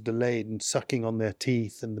everyone's delayed and sucking on their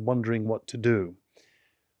teeth and wondering what to do.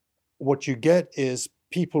 What you get is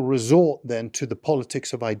people resort then to the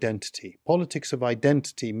politics of identity. Politics of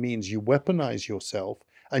identity means you weaponize yourself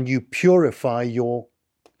and you purify your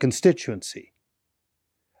constituency.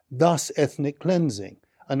 Thus ethnic cleansing.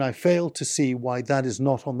 And I fail to see why that is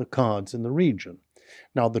not on the cards in the region.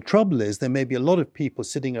 Now, the trouble is there may be a lot of people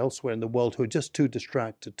sitting elsewhere in the world who are just too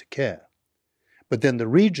distracted to care. But then the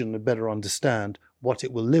region had better understand what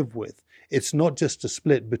it will live with. It's not just a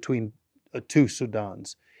split between two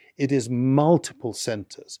Sudans. It is multiple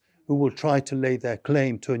centers who will try to lay their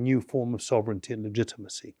claim to a new form of sovereignty and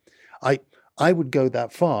legitimacy. I would go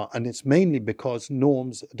that far, and it's mainly because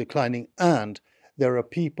norms are declining, and there are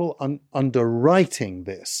people underwriting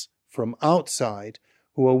this from outside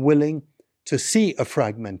who are willing to see a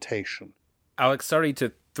fragmentation. Alex, sorry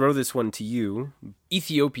to throw this one to you.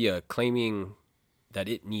 Ethiopia claiming that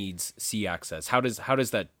it needs sea access. How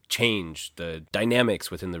does that change the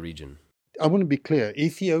dynamics within the region? I want to be clear.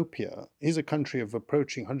 Ethiopia is a country of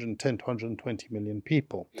approaching 110 to 120 million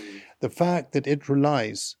people. The fact that it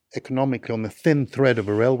relies economically on the thin thread of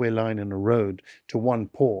a railway line and a road to one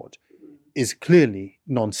port is clearly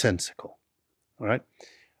nonsensical. All right?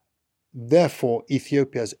 Therefore,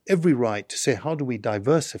 Ethiopia has every right to say, how do we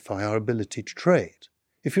diversify our ability to trade?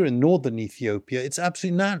 If you're in northern Ethiopia, it's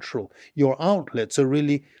absolutely natural. Your outlets are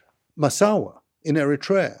really Massawa in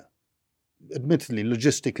Eritrea. Admittedly,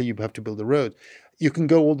 logistically, you have to build a road. You can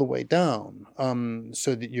go all the way down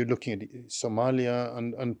so that you're looking at Somalia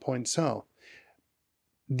and point south.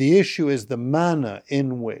 The issue is the manner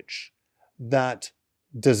in which that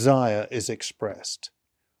desire is expressed.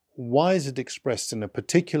 Why is it expressed in a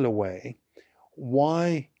particular way?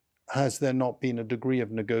 Why has there not been a degree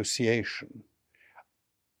of negotiation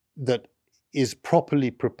that is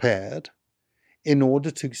properly prepared in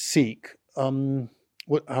order to seek,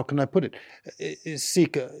 how can I put it?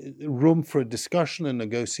 Seek a room for a discussion and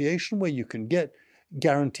negotiation where you can get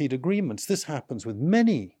guaranteed agreements. This happens with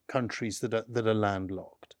many countries that are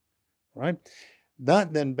landlocked, right?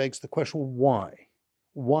 That then begs the question, why?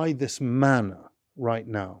 Why this manner right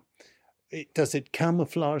now? Does it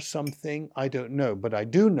camouflage something? I don't know. But I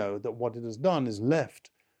do know that what it has done is left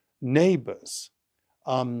neighbors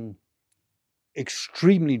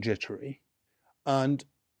extremely jittery. And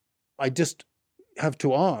I just have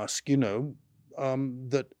to ask,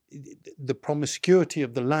 that the promiscuity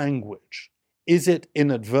of the language, is it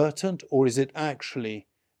inadvertent or is it actually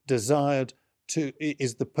desired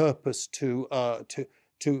is the purpose to,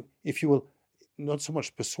 if you will, not so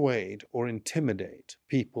much persuade or intimidate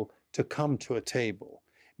people to come to a table,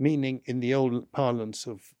 meaning in the old parlance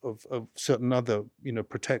of certain other,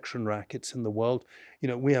 protection rackets in the world,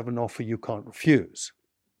 we have an offer you can't refuse.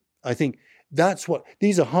 I think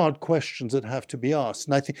these are hard questions that have to be asked.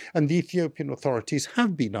 And the Ethiopian authorities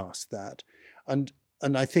have been asked that. And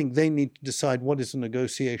I think they need to decide what is a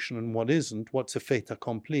negotiation and what isn't, what's a fait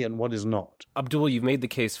accompli and what is not. Abdul, you've made the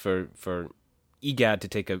case for IGAD to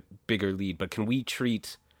take a bigger lead, but can we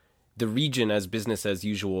treat the region as business as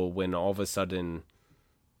usual when all of a sudden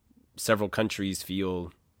several countries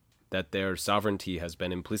feel that their sovereignty has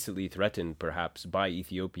been implicitly threatened perhaps by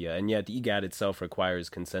Ethiopia, and yet IGAD itself requires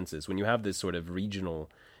consensus? When you have this sort of regional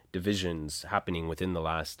divisions happening within the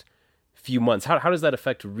last few months, how does that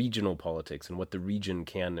affect regional politics and what the region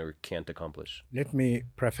can or can't accomplish? Let me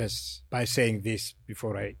preface by saying this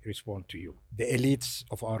before I respond to you. The elites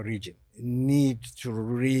of our region need to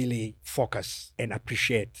really focus and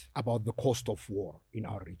appreciate about the cost of war in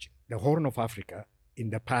our region. The Horn of Africa, in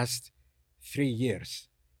the past 3 years,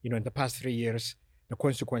 the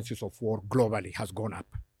consequences of war globally has gone up,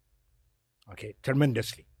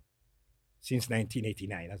 tremendously, since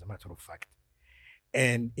 1989, as a matter of fact.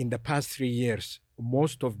 And in the past 3 years,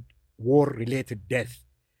 most of war-related death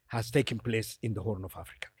has taken place in the Horn of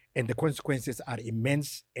Africa. and the consequences are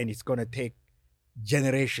immense, and it's going to take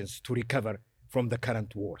generations to recover from the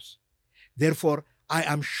current wars. Therefore, I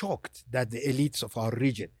am shocked that the elites of our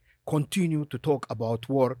region continue to talk about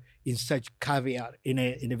war in such caviar, in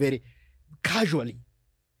a very casually,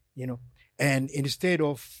 and instead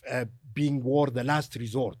of being war the last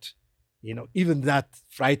resort, even that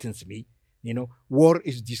frightens me. War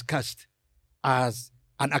is discussed as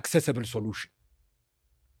an accessible solution.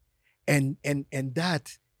 And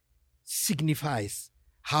that signifies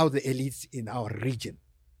how the elites in our region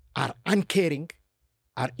are uncaring,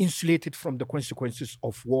 are insulated from the consequences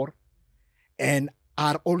of war, and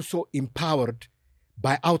are also empowered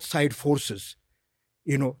by outside forces,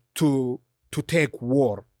 to take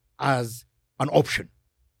war as an option.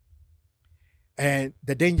 And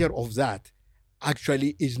the danger of that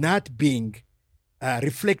actually is not being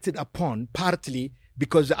reflected upon, partly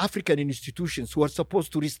because the African institutions who are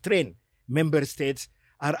supposed to restrain member states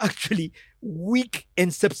are actually weak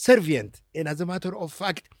and subservient, and as a matter of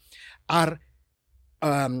fact, are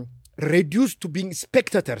reduced to being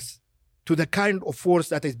spectators to the kind of force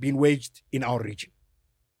that has been waged in our region.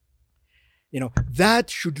 That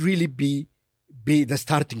should really be the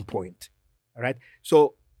starting point. All right.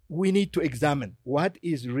 So we need to examine what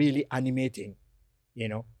is really animating,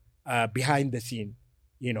 behind the scene,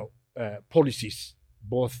 policies,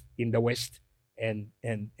 both in the West and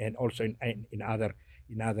also in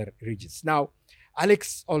other regions. Now,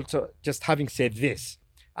 Alex, also, just having said this,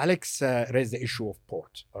 Alex raised the issue of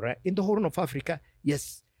port. All right. In the Horn of Africa,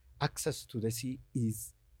 yes, access to the sea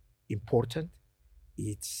is important.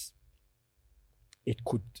 It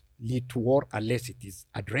could lead to war unless it is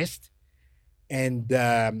addressed. And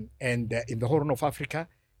in the Horn of Africa,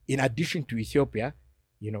 in addition to Ethiopia,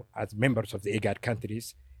 as members of the IGAD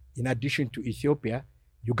countries, in addition to Ethiopia,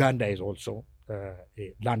 Uganda is also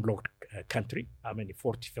a landlocked country.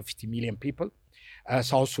 50 million people.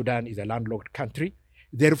 South Sudan is a landlocked country.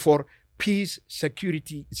 Therefore, peace,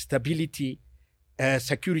 security, stability,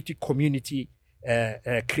 security community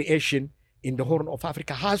creation in the Horn of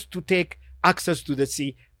Africa has to take access to the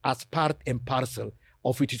sea as part and parcel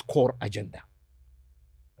of its core agenda.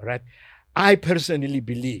 Right? I personally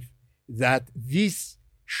believe that this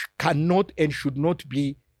cannot and should not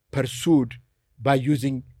be pursued by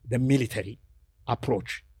using the military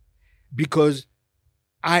approach, because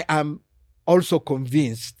I am also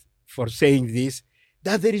convinced, for saying this,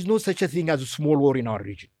 that there is no such a thing as a small war in our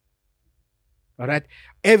region. All right?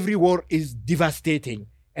 Every war is devastating,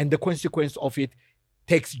 and the consequence of it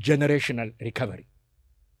takes generational recovery.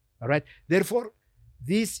 All right? Therefore,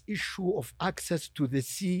 this issue of access to the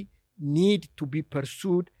sea need to be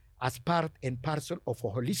pursued as part and parcel of a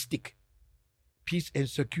holistic peace and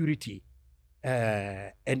security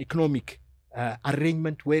and economic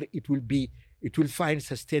arrangement, where it will find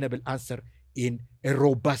sustainable answer in a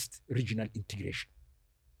robust regional integration.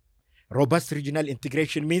 Robust regional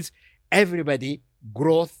integration means everybody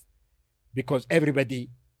growth, because everybody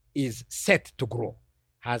is set to grow,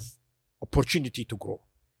 has opportunity to grow,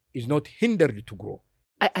 is not hindered to grow.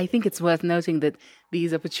 I think it's worth noting that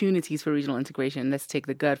these opportunities for regional integration, let's take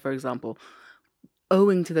the GERD, for example,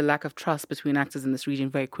 owing to the lack of trust between actors in this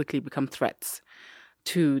region, very quickly become threats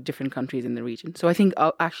to different countries in the region. So I think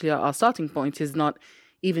our starting point is not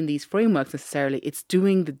even these frameworks necessarily. It's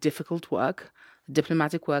doing the difficult work, the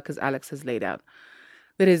diplomatic work, as Alex has laid out,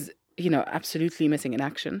 that is, absolutely missing in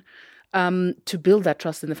action, to build that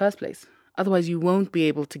trust in the first place. Otherwise, you won't be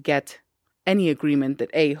able to get any agreement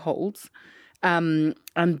that A, holds,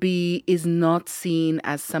 and B, is not seen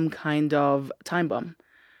as some kind of time bomb.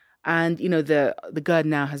 And, the GERD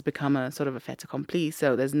now has become a sort of a fait accompli,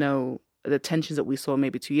 so the tensions that we saw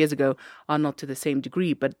maybe 2 years ago are not to the same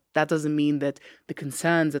degree, but that doesn't mean that the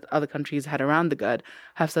concerns that other countries had around the GERD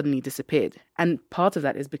have suddenly disappeared. And part of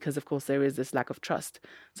that is because, of course, there is this lack of trust.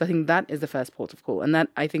 So I think that is the first port of call. And that,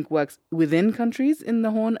 I think, works within countries in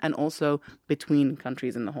the Horn and also between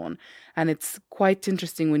countries in the Horn. And it's quite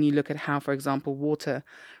interesting when you look at how, for example,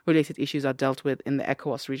 water-related issues are dealt with in the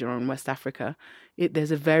ECOWAS region or in West Africa.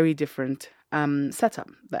 There's a very different setup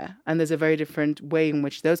there. And there's a very different way in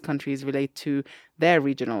which those countries relate to their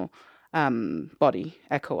regional body,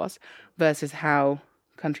 ECOWAS, versus how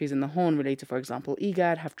countries in the Horn relate to, for example,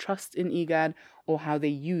 IGAD, have trust in IGAD, or how they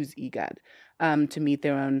use IGAD to meet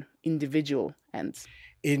their own individual ends.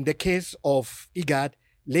 In the case of IGAD,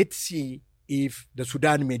 let's see if the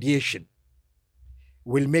Sudan mediation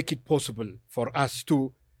will make it possible for us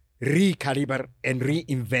to recalibrate and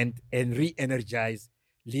reinvent and re-energize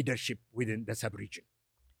leadership within the sub-region,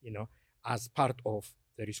 as part of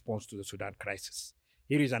the response to the Sudan crisis.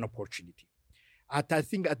 Here is an opportunity. I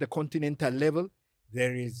think at the continental level,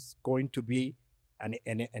 there is going to be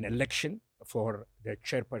an election for the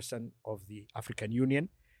chairperson of the African Union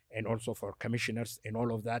and also for commissioners and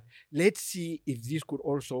all of that. Let's see if this could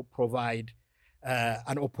also provide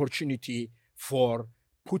an opportunity for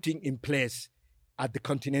putting in place at the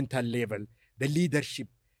continental level the leadership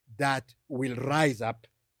that will rise up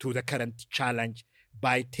to the current challenge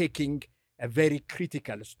by taking a very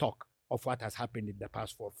critical stock of what has happened in the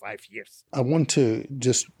past 4 or 5 years. I want to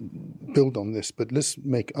just build on this, but let's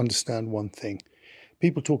understand one thing.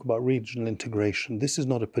 People talk about regional integration. This is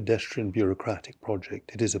not a pedestrian bureaucratic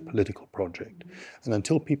project. It is a political project. And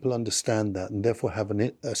until people understand that and therefore have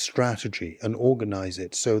a strategy and organize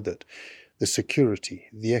it so that the security,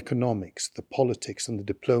 the economics, the politics, and the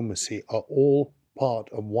diplomacy are all part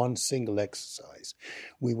of one single exercise,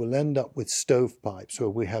 we will end up with stovepipes where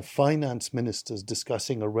we have finance ministers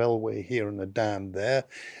discussing a railway here and a dam there.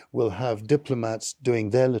 We'll have diplomats doing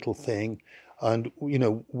their little thing. And,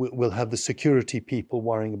 we'll have the security people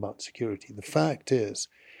worrying about security. The fact is,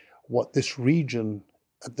 what this region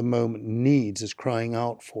at the moment needs, is crying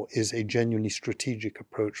out for, is a genuinely strategic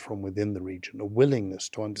approach from within the region, a willingness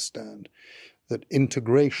to understand that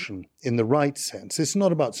integration in the right sense, it's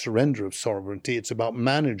not about surrender of sovereignty, it's about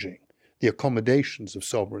managing the accommodations of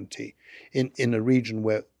sovereignty in a region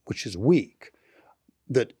which is weak,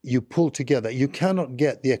 that you pull together. You cannot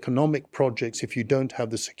get the economic projects if you don't have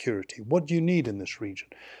the security. What do you need in this region?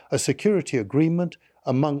 A security agreement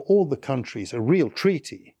among all the countries, a real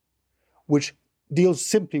treaty, which deals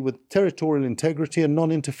simply with territorial integrity and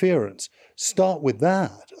non-interference. Start with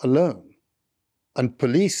that alone and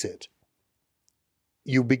police it.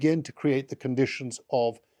 You begin to create the conditions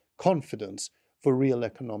of confidence for real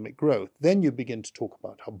economic growth. Then you begin to talk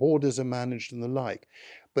about how borders are managed and the like.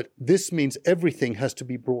 But this means everything has to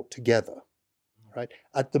be brought together, right?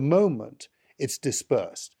 At the moment, it's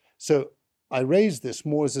dispersed. So I raise this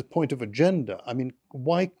more as a point of agenda. I mean,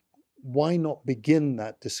 why not begin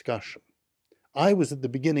that discussion? I was at the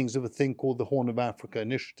beginnings of a thing called the Horn of Africa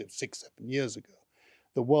Initiative 6-7 years ago.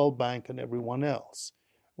 The World Bank and everyone else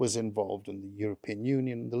was involved, in the European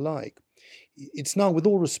Union and the like. It's now, with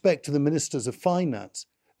all respect to the ministers of finance,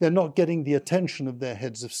 they're not getting the attention of their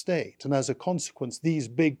heads of state. And as a consequence, these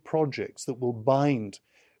big projects that will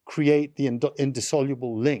create the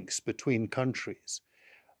indissoluble links between countries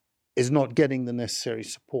is not getting the necessary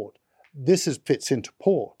support. This fits into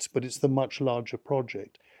ports, but it's the much larger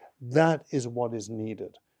project. That is what is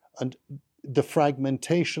needed. And the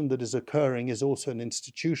fragmentation that is occurring is also an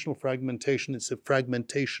institutional fragmentation. It's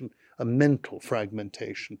a mental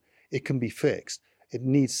fragmentation. It can be fixed. It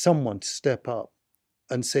needs someone to step up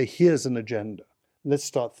and say, here's an agenda. Let's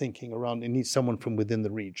start thinking around. It needs someone from within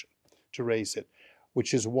the region to raise it,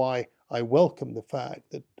 which is why I welcome the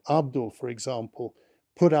fact that Abdul, for example,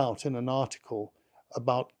 put out in an article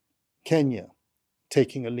about Kenya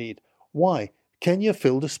taking a lead. Why? Kenya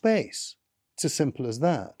filled a space. It's as simple as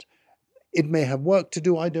that. It may have work to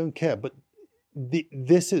do, I don't care, but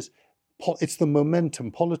it's the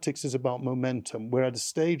momentum. Politics is about momentum. We're at a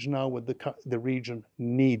stage now where the region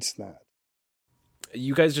needs that.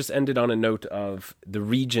 You guys just ended on a note of the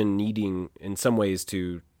region needing, in some ways,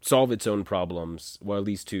 to solve its own problems, or at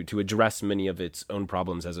least to address many of its own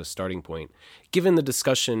problems as a starting point. Given the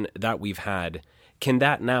discussion that we've had, can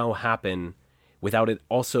that now happen without it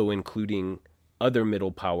also including other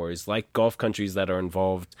middle powers like Gulf countries that are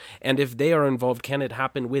involved? And if they are involved, can it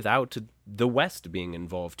happen without the West being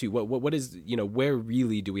involved too? What is, where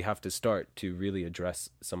really do we have to start to really address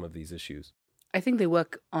some of these issues? I think they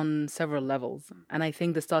work on several levels, and I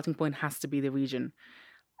think the starting point has to be the region.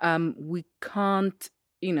 We can't,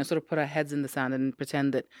 sort of put our heads in the sand and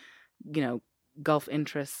pretend that, Gulf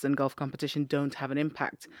interests and Gulf competition don't have an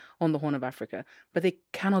impact on the Horn of Africa, but they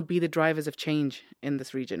cannot be the drivers of change in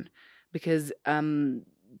this region. Because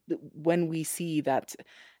when we see that,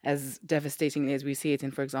 as devastatingly as we see it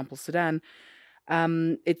in, for example, Sudan,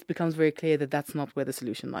 it becomes very clear that that's not where the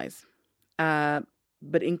solution lies.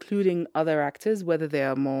 But including other actors, whether they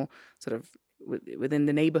are more sort of within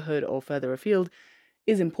the neighborhood or further afield,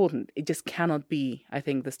 is important. It just cannot be, I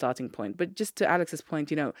think, the starting point. But just to Alex's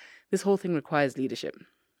point, this whole thing requires leadership.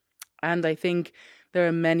 And I think there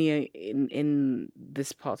are many in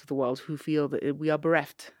this part of the world who feel that we are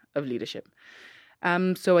bereft of leadership.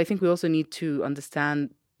 So I think we also need to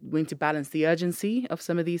understand, we need to balance the urgency of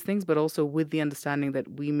some of these things, but also with the understanding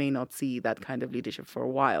that we may not see that kind of leadership for a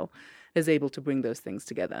while is able to bring those things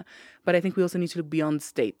together. But I think we also need to look beyond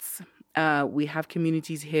states. We have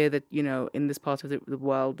communities here that, in this part of the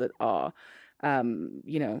world that are,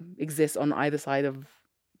 exist on either side of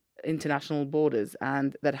international borders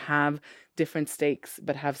and that have different stakes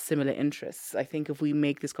but have similar interests. I think if we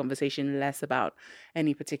make this conversation less about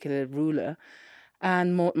any particular ruler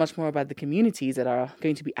and much more about the communities that are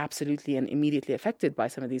going to be absolutely and immediately affected by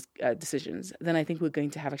some of these decisions, then I think we're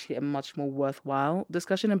going to have actually a much more worthwhile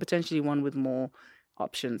discussion and potentially one with more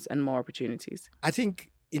options and more opportunities. I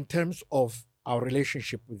think in terms of our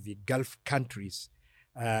relationship with the Gulf countries,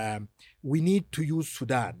 we need to use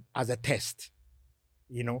Sudan as a test,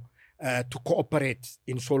 to cooperate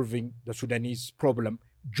in solving the Sudanese problem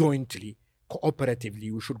jointly,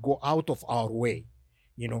 cooperatively. We should go out of our way,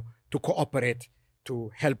 to cooperate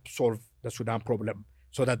to help solve the Sudan problem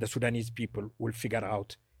so that the Sudanese people will figure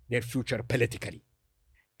out their future politically.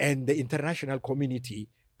 And the international community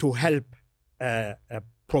to help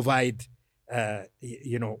provide,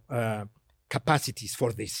 capacities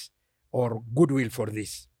for this or goodwill for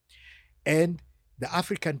this. And the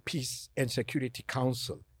African Peace and Security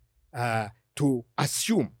Council to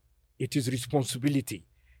assume its responsibility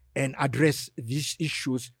and address these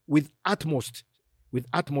issues with utmost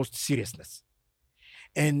seriousness.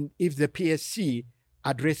 And if the PSC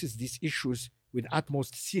addresses these issues with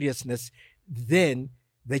utmost seriousness, then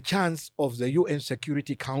the chance of the UN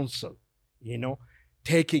Security Council,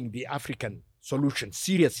 taking the African solution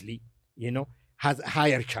seriously, has a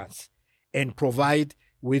higher chance and provide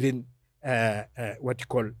within what you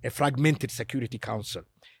call a fragmented Security Council,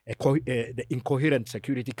 the incoherent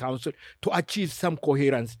Security Council, to achieve some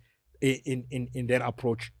coherence in their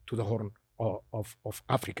approach to the Horn of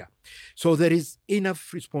Africa. So there is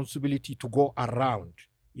enough responsibility to go around,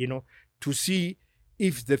 to see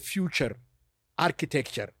if the future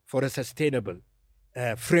architecture for a sustainable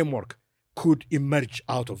framework could emerge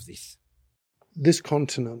out of this. This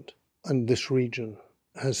continent and this region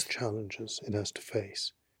has challenges it has to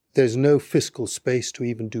face. There's no fiscal space to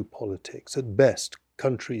even do politics. At best,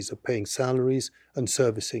 countries are paying salaries and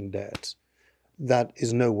servicing debts. That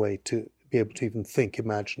is no way to be able to even think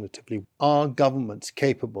imaginatively. Are governments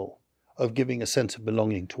capable of giving a sense of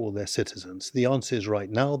belonging to all their citizens? The answer is right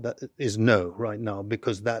now,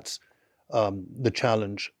 because that's the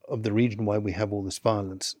challenge of the region, why we have all this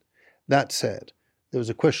violence. That said, there was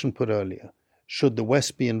a question put earlier. Should the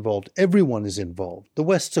West be involved? Everyone is involved. The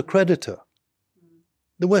West's a creditor.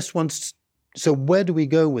 The West wants... So where do we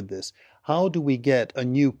go with this? How do we get a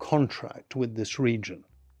new contract with this region?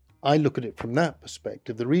 I look at it from that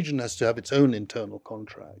perspective. The region has to have its own internal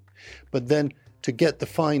contract. But then to get the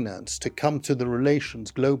finance, to come to the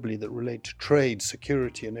relations globally that relate to trade,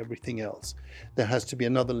 security, and everything else, there has to be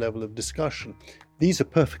another level of discussion. These are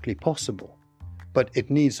perfectly possible, but it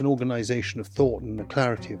needs an organization of thought and a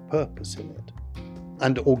clarity of purpose in it,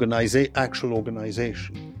 and actual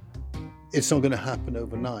organization. It's not going to happen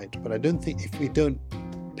overnight, but I don't think if we don't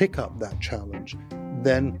pick up that challenge,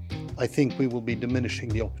 then I think we will be diminishing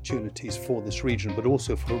the opportunities for this region, but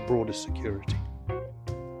also for broader security.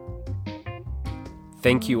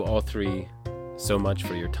 Thank you all three so much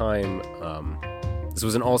for your time. This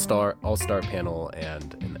was an all-star panel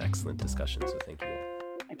and an excellent discussion, so thank you.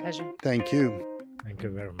 My pleasure. Thank you. Thank you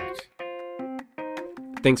very much.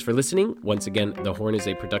 Thanks for listening. Once again, The Horn is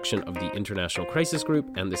a production of the International Crisis Group,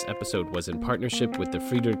 and this episode was in partnership with the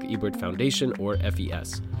Friedrich Ebert Foundation, or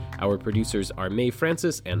FES. Our producers are May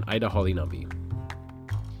Francis and Ida Holly-Nambi.